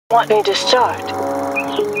Want me to start?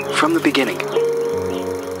 From the beginning.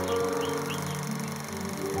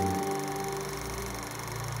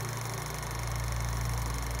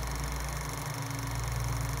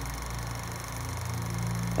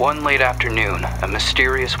 One late afternoon, a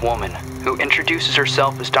mysterious woman, who introduces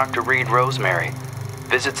herself as Dr. Reed Rosemary,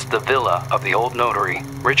 visits the villa of the old notary,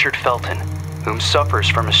 Richard Felton, whom suffers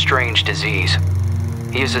from a strange disease.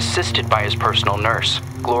 He is assisted by his personal nurse,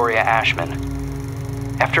 Gloria Ashman.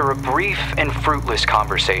 After a brief and fruitless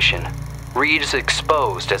conversation, Reed is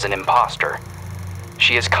exposed as an imposter.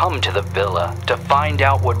 She has come to the villa to find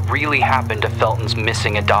out what really happened to Felton's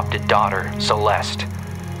missing adopted daughter, Celeste.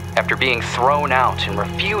 After being thrown out and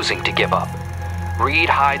refusing to give up, Reed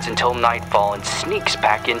hides until nightfall and sneaks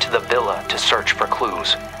back into the villa to search for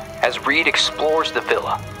clues. As Reed explores the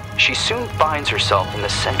villa, she soon finds herself in the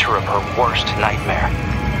center of her worst nightmare.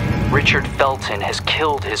 Richard Felton has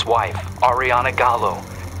killed his wife, Ariana Gallo,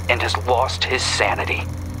 and has lost his sanity.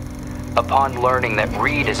 Upon learning that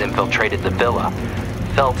Reed has infiltrated the villa,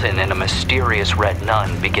 Felton and a mysterious red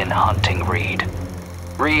nun begin hunting Reed.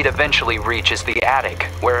 Reed eventually reaches the attic,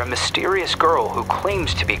 where a mysterious girl who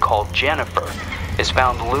claims to be called Jennifer is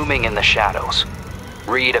found looming in the shadows.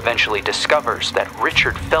 Reed eventually discovers that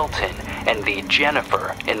Richard Felton and the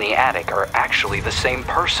Jennifer in the attic are actually the same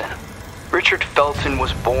person. Richard Felton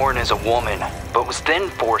was born as a woman, but was then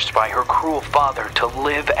forced by her cruel father to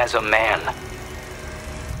live as a man.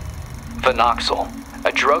 Phenoxyl,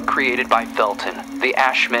 a drug created by Felton, the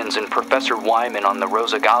Ashmans, and Professor Wyman on the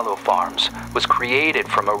Rosagallo farms, was created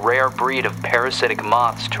from a rare breed of parasitic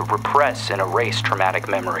moths to repress and erase traumatic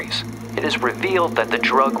memories. It is revealed that the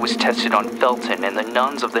drug was tested on Felton and the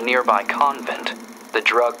nuns of the nearby convent. The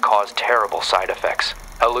drug caused terrible side effects: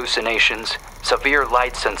 hallucinations, severe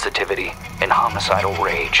light sensitivity, and homicidal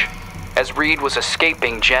rage. As Reed was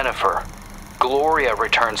escaping Jennifer, Gloria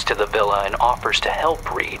returns to the villa and offers to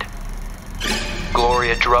help Reed.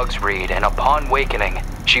 Gloria drugs Reed, and upon wakening,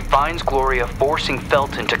 she finds Gloria forcing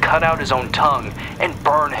Felton to cut out his own tongue and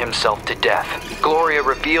burn himself to death. Gloria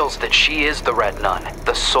reveals that she is the Red Nun,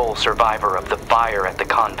 the sole survivor of the fire at the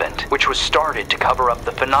convent, which was started to cover up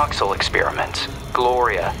the phenoxyl experiments.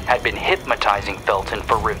 Gloria had been hypnotizing Felton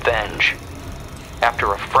for revenge.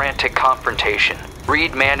 After a frantic confrontation,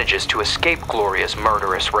 Reed manages to escape Gloria's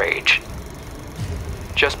murderous rage.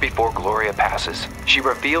 Just before Gloria passes, she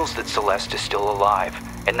reveals that Celeste is still alive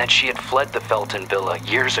and that she had fled the Felton villa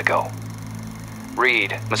years ago.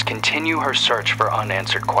 Reed must continue her search for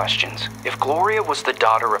unanswered questions. If Gloria was the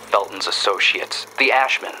daughter of Felton's associates, the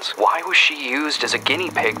Ashmans, why was she used as a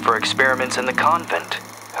guinea pig for experiments in the convent?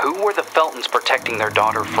 Who were the Feltons protecting their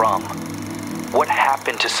daughter from? What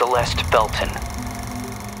happened to Celeste Felton?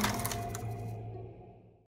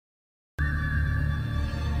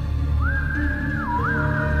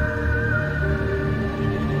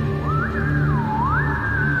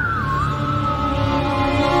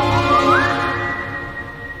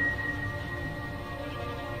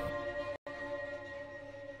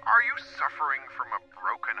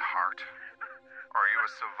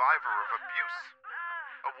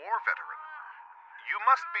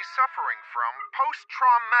 Suffering from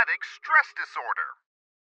post-traumatic stress disorder.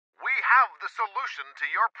 We have the solution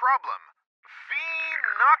to your problem.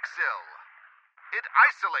 Phenoxyl. It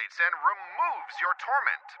isolates and removes your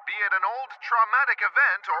torment, be it an old traumatic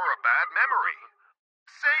event or a bad memory.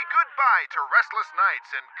 Say goodbye to restless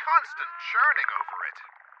nights and constant churning over it.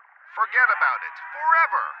 Forget about it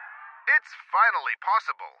forever. It's finally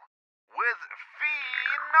possible with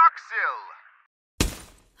Phenoxyl.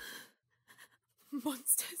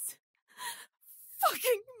 Monsters.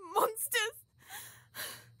 Fucking monsters.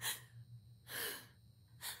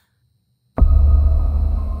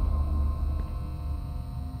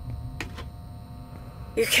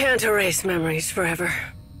 You can't erase memories forever.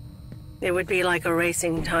 It would be like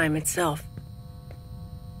erasing time itself.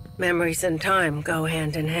 Memories and time go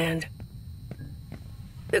hand in hand.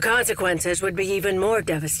 The consequences would be even more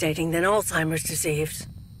devastating than Alzheimer's disease.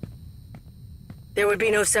 There would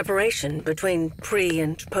be no separation between pre-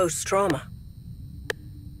 and post-trauma.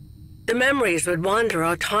 The memories would wander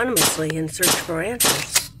autonomously in search for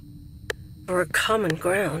answers, for a common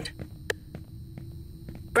ground.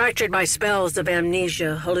 Fractured by spells of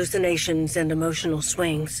amnesia, hallucinations, and emotional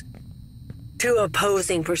swings, two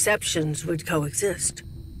opposing perceptions would coexist,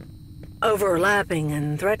 overlapping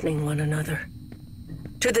and threatening one another,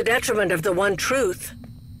 to the detriment of the one truth,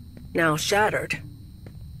 now shattered,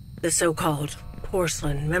 the so-called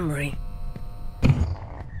porcelain memory.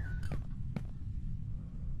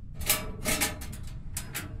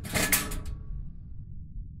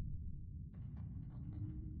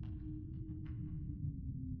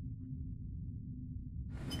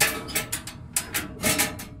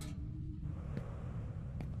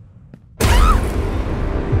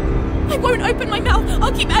 I won't open my mouth.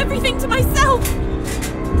 I'll keep everything to myself.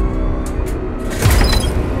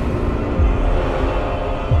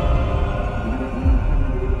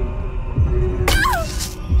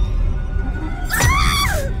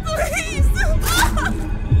 Please.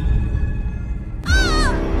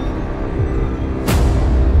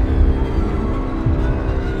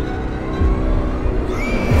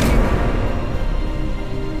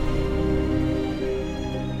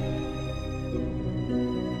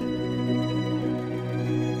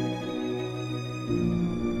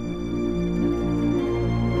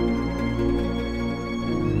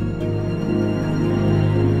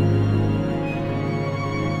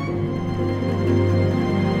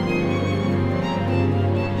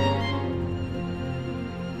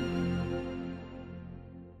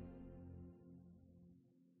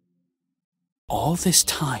 All this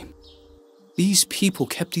time, these people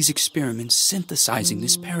kept these experiments synthesizing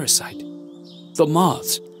this parasite. The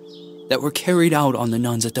moths that were carried out on the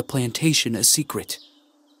nuns at the plantation a secret,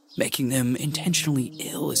 making them intentionally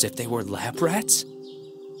ill as if they were lab rats?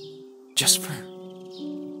 Just for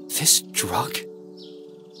this drug?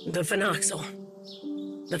 The phenoxyl.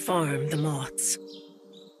 The farm, the moths.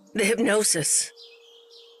 The hypnosis.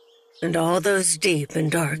 And all those deep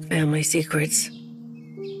and dark family secrets.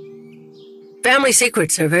 Family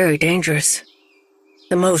secrets are very dangerous.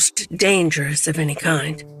 The most dangerous of any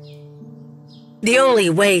kind. The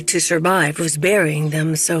only way to survive was burying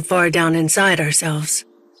them so far down inside ourselves.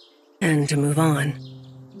 And to move on.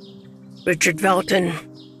 Richard Felton,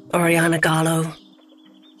 Oriana Gallo,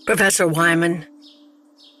 Professor Wyman,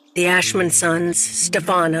 the Ashman sons,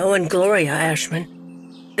 Stefano and Gloria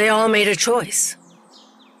Ashman. They all made a choice.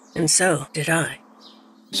 And so did I.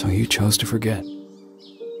 So you chose to forget?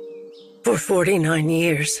 For 49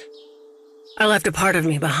 years. I left a part of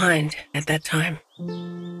me behind at that time.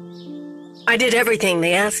 I did everything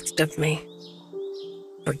they asked of me.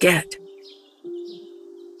 Forget.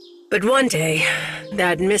 But one day,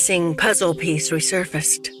 that missing puzzle piece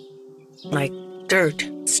resurfaced. Like dirt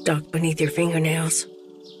stuck beneath your fingernails.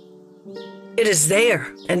 It is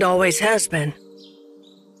there, and always has been.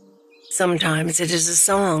 Sometimes it is a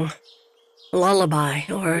song, a lullaby,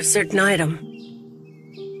 or a certain item.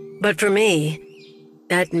 But for me,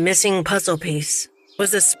 that missing puzzle piece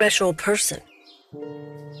was a special person.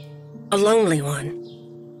 A lonely one,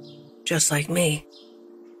 just like me.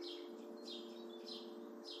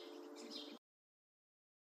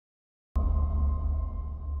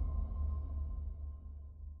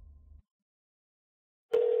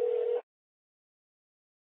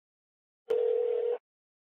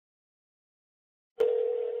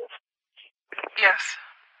 Yes.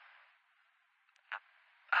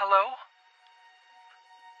 Hello?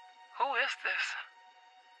 Who is this?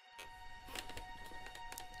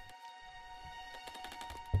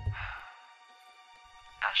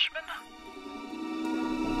 Ashman?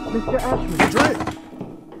 Mr. Ashman. Dre!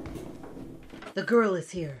 The girl is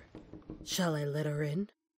here. Shall I let her in?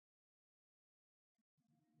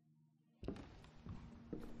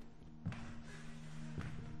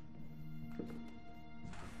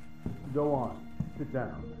 Go on. Sit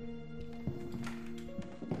down.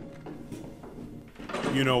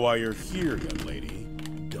 You know why you're here, young lady,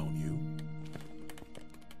 don't you?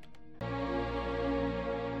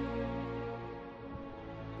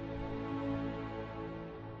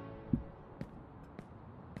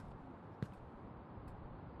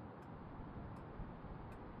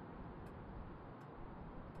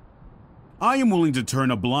 I am willing to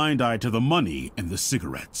turn a blind eye to the money and the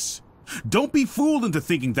cigarettes. Don't be fooled into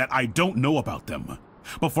thinking that I don't know about them.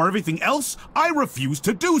 But for everything else, I refuse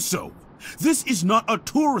to do so. This is not a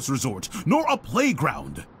tourist resort, nor a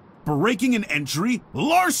playground. Breaking an entry?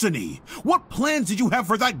 Larceny! What plans did you have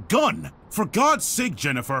for that gun? For God's sake,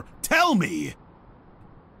 Jennifer, tell me!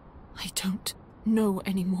 I don't know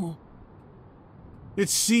anymore. It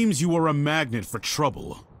seems you are a magnet for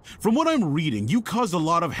trouble. From what I'm reading, you caused a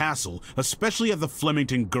lot of hassle, especially at the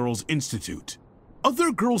Flemington Girls Institute.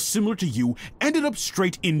 Other girls similar to you ended up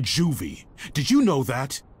straight in juvie. Did you know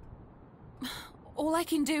that? All I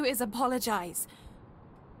can do is apologize.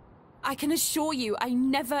 I can assure you I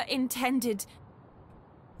never intended...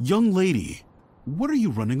 Young lady, what are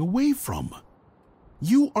you running away from?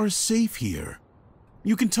 You are safe here.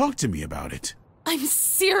 You can talk to me about it. I'm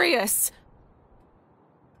serious!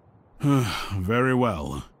 Very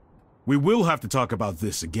well. We will have to talk about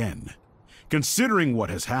this again. Considering what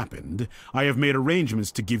has happened, I have made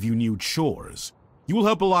arrangements to give you new chores. You will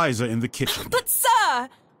help Eliza in the kitchen. But sir!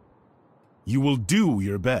 You will do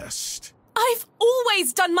your best. I've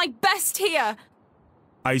always done my best here!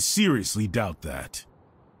 I seriously doubt that.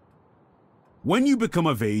 When you become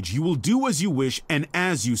of age, you will do as you wish and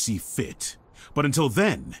as you see fit. But until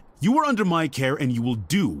then, you are under my care and you will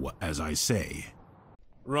do as I say.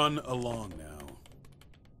 Run along now.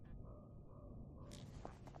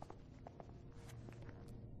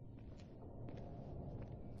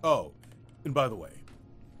 Oh, and by the way,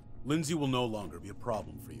 Lindsay will no longer be a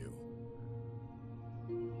problem for you.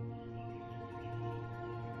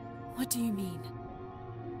 What do you mean?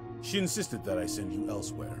 She insisted that I send you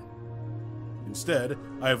elsewhere. Instead,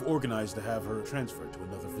 I have organized to have her transferred to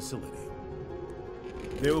another facility.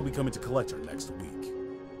 They will be coming to collect her next week.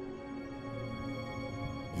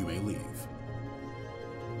 You may leave.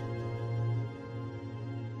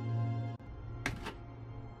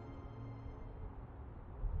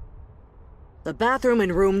 The bathroom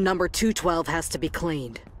in room number 212 has to be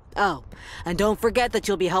cleaned. Oh, and don't forget that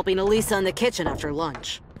you'll be helping Elisa in the kitchen after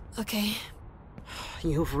lunch. Okay.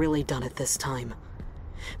 You've really done it this time.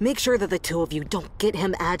 Make sure that the two of you don't get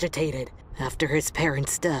him agitated after his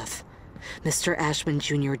parents' death. Mr. Ashman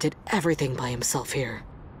Jr. did everything by himself here.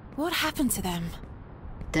 What happened to them?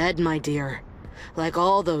 Dead, my dear. Like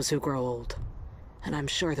all those who grow old. And I'm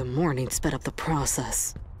sure the mourning sped up the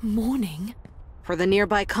process. Mourning? For the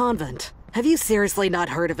nearby convent. Have you seriously not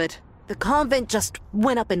heard of it? The convent just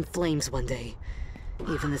went up in flames one day.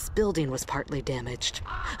 Even this building was partly damaged.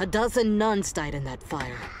 12 nuns died in that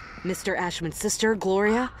fire. Mr. Ashman's sister,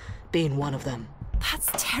 Gloria, being one of them.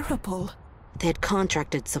 That's terrible. They had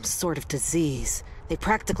contracted some sort of disease. They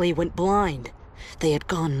practically went blind. They had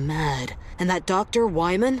gone mad. And that Dr.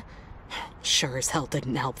 Wyman? Sure as hell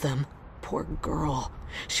didn't help them. Poor girl.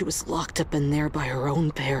 She was locked up in there by her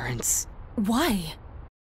own parents. Why?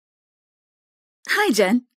 Hi,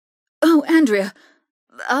 Jen. Oh, Andrea.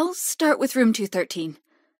 I'll start with room 213.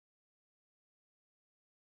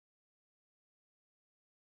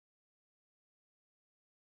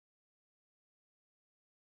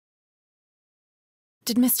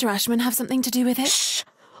 Did Mr. Ashman have something to do with it? Shh!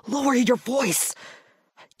 Lower your voice!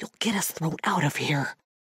 You'll get us thrown out of here.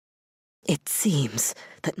 It seems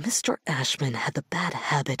that Mr. Ashman had the bad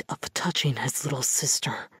habit of touching his little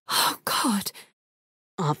sister. Oh, God.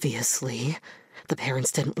 Obviously, the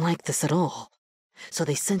parents didn't like this at all. So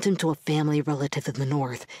they sent him to a family relative in the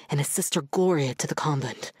north and his sister Gloria to the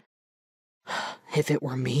convent. If it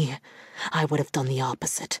were me, I would have done the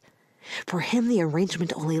opposite. For him, the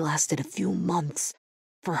arrangement only lasted a few months.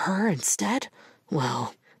 For her, instead,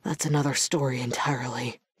 well, that's another story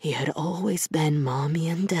entirely. He had always been Mommy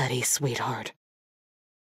and Daddy's sweetheart.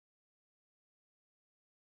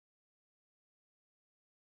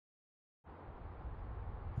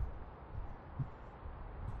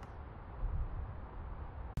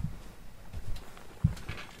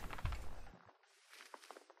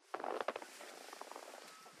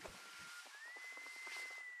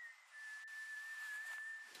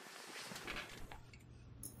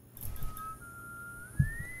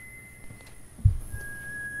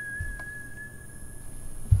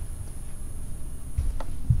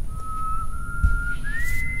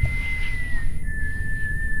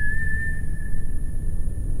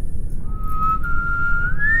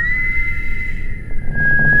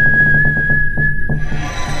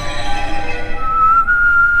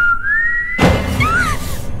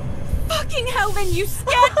 Kelvin, you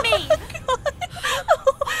scared me!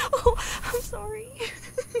 I'm sorry.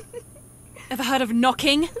 Ever heard of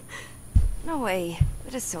knocking? No way.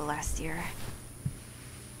 That is so last year.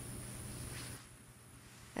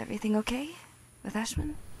 Everything okay with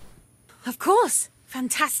Ashman? Of course.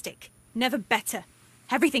 Fantastic. Never better.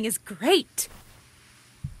 Everything is great.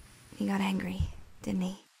 He got angry, didn't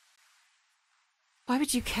he? Why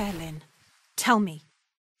would you care, Lynn? Tell me.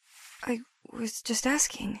 I was just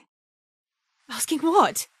asking. Asking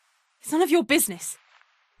what? It's none of your business.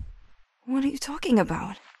 What are you talking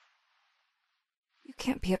about? You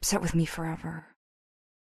can't be upset with me forever.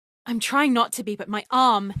 I'm trying not to be, but my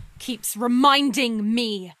arm keeps reminding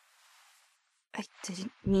me. I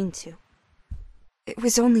didn't mean to. It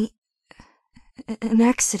was only an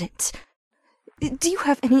accident. Do you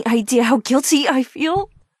have any idea how guilty I feel?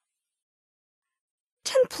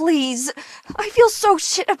 Jen, please. I feel so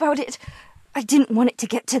shit about it. I didn't want it to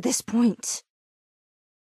get to this point.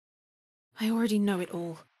 I already know it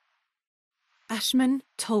all. Ashman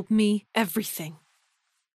told me everything.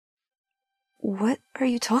 What are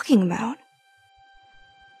you talking about?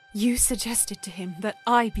 You suggested to him that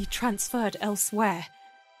I be transferred elsewhere.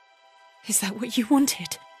 Is that what you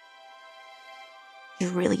wanted?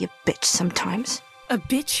 You're really a bitch sometimes. A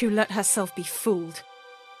bitch who let herself be fooled.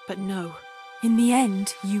 But no, in the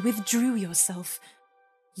end, you withdrew yourself.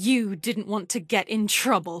 You didn't want to get in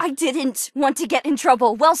trouble. I didn't want to get in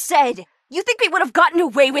trouble. Well said. You think we would have gotten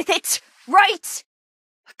away with it, right?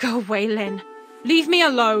 Go away, Lynn. Leave me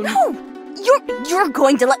alone. No! You're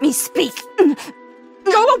going to let me speak.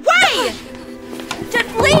 Go away!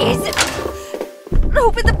 Please!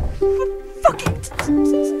 Open the fucking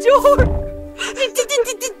door!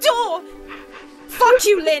 Door! Fuck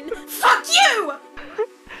you, Lynn! Fuck you!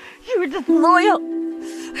 You were disloyal.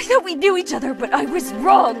 I thought we knew each other, but I was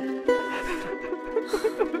wrong.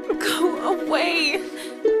 Go away.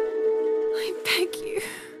 I beg you.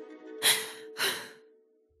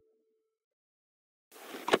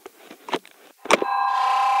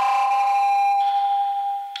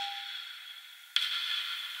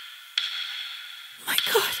 My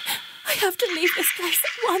God, I have to leave this place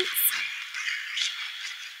at once.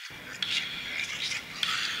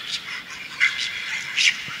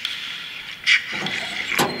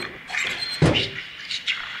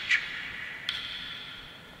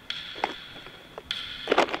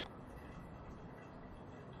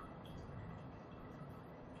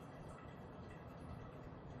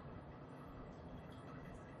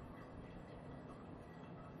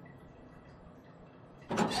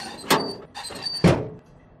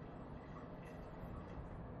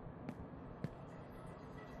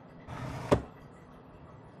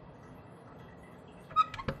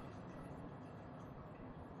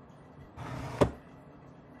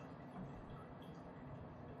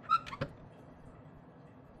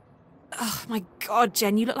 Oh my God,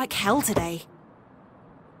 Jen, you look like hell today.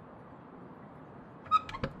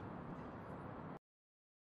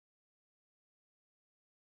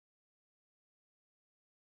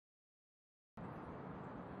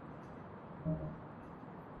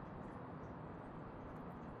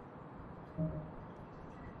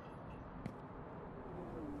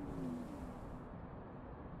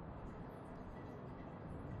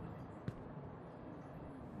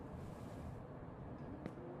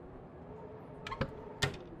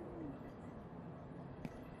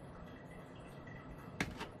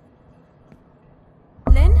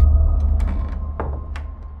 Lynn?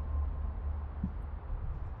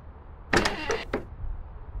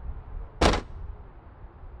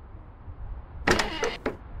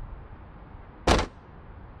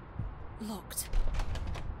 Locked.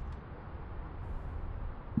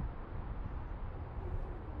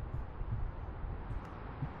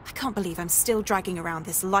 I can't believe I'm still dragging around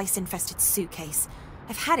this lice-infested suitcase.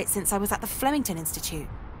 I've had it since I was at the Flemington Institute.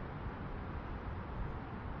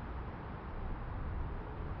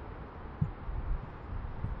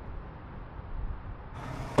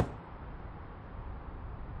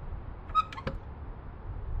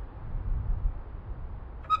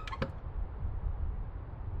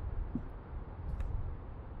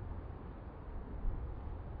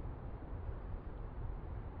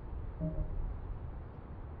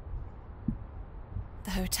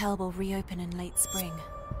 The hotel will reopen in late spring.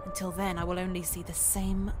 Until then, I will only see the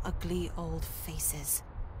same ugly old faces.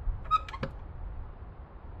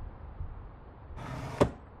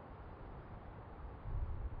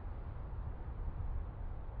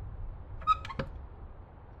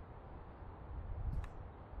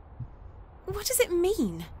 What does it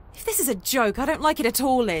mean? If this is a joke, I don't like it at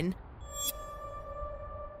all, Lynn.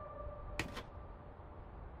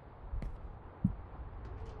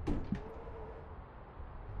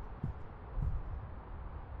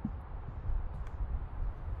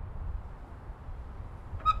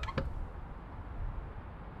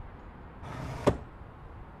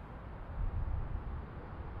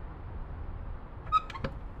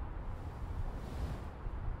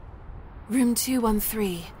 Room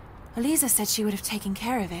 213. Eliza said she would have taken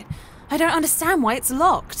care of it. I don't understand why it's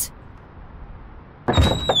locked.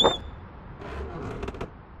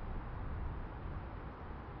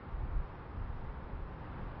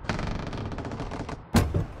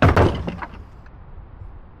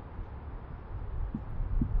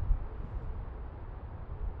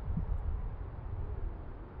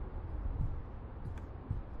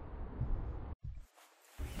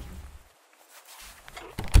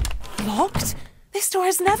 Locked? This door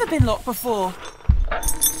has never been locked before.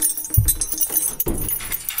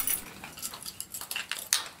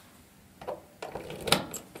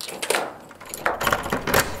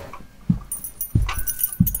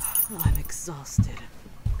 I'm exhausted.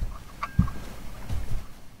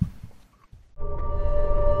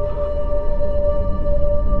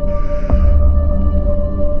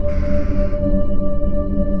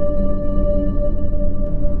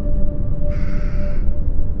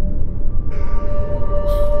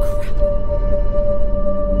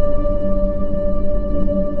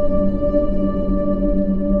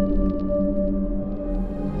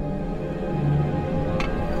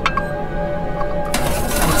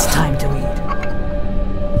 It's time to eat.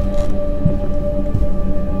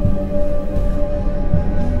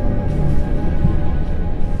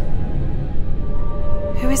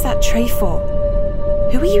 is that tray for?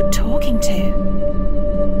 Who are you talking to?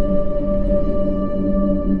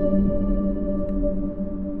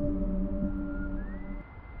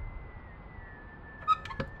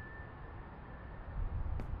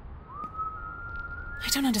 I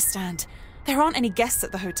don't understand. There aren't any guests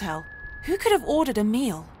at the hotel. Who could have ordered a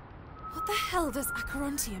meal? What the hell does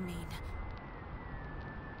Acherontia mean?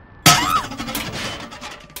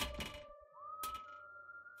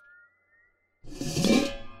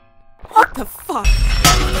 What the fuck?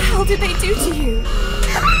 What the hell did they do to you?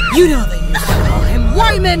 You know they used to call him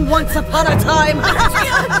Wyman once upon a time!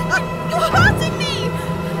 You're hurting me!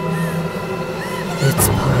 It's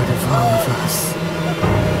part of all of us. And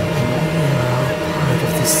we are all part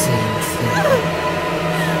of the same thing.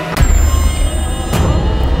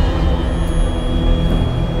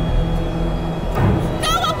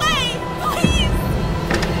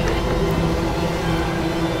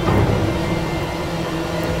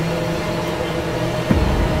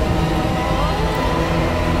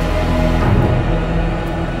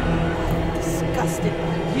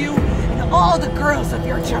 All the girls of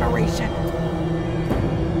your generation.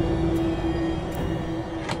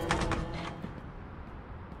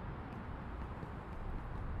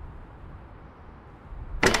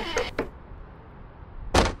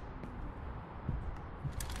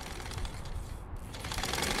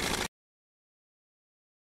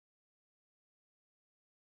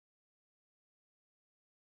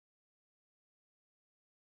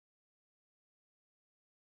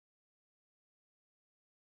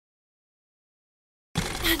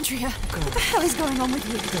 Andrea, what the hell is going on with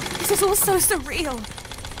you? This is all so surreal.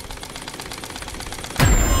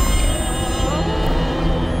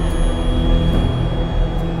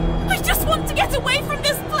 I just want to get away from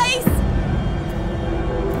this place!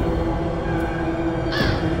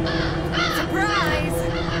 Surprise!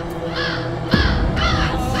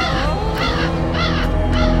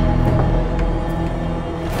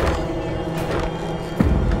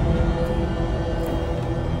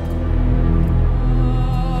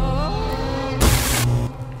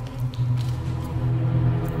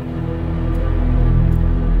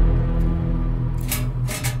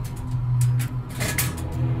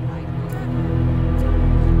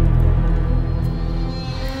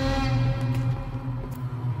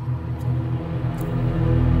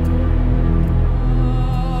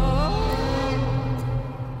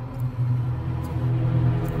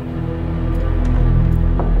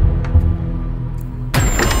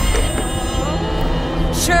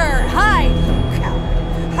 Sure, hide, you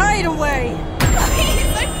coward! Hide away!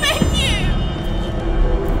 Please, I beg you!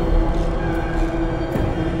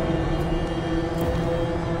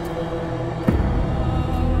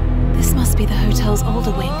 This must be the hotel's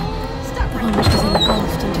older wing. The one which was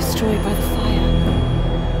engulfed and destroyed by the fire.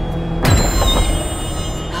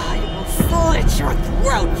 I will slit your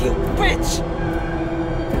throat, you bitch!